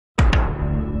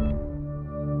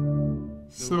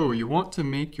So, you want to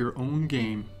make your own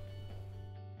game.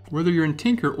 Whether you're in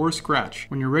Tynker or Scratch,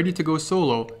 when you're ready to go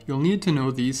solo, you'll need to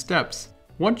know these steps.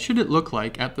 What should it look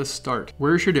like at the start?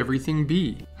 Where should everything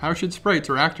be? How should sprites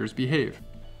or actors behave?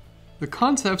 The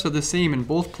concepts are the same in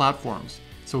both platforms,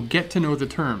 so get to know the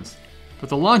terms, but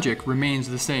the logic remains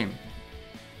the same.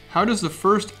 How does the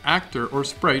first actor or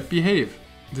sprite behave?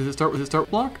 Does it start with a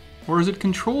start block? Or is it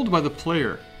controlled by the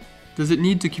player? Does it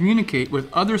need to communicate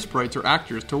with other sprites or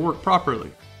actors to work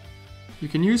properly? You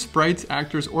can use sprites,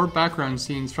 actors, or background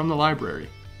scenes from the library.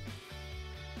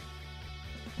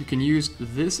 You can use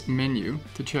this menu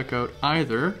to check out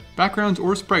either backgrounds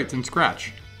or sprites in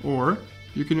Scratch, or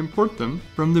you can import them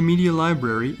from the media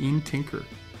library in Tynker.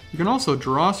 You can also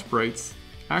draw sprites,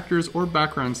 actors, or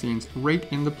background scenes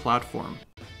right in the platform.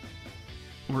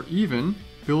 Or even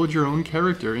build your own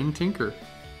character in Tynker.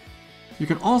 You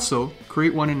can also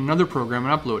create one in another program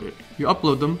and upload it. You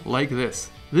upload them like this.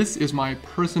 This is my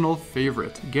personal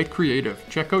favorite. Get creative.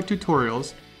 Check out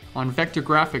tutorials on vector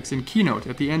graphics in Keynote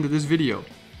at the end of this video.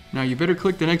 Now you better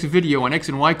click the next video on X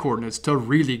and Y coordinates to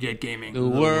really get gaming. The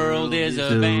world is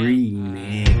a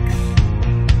band.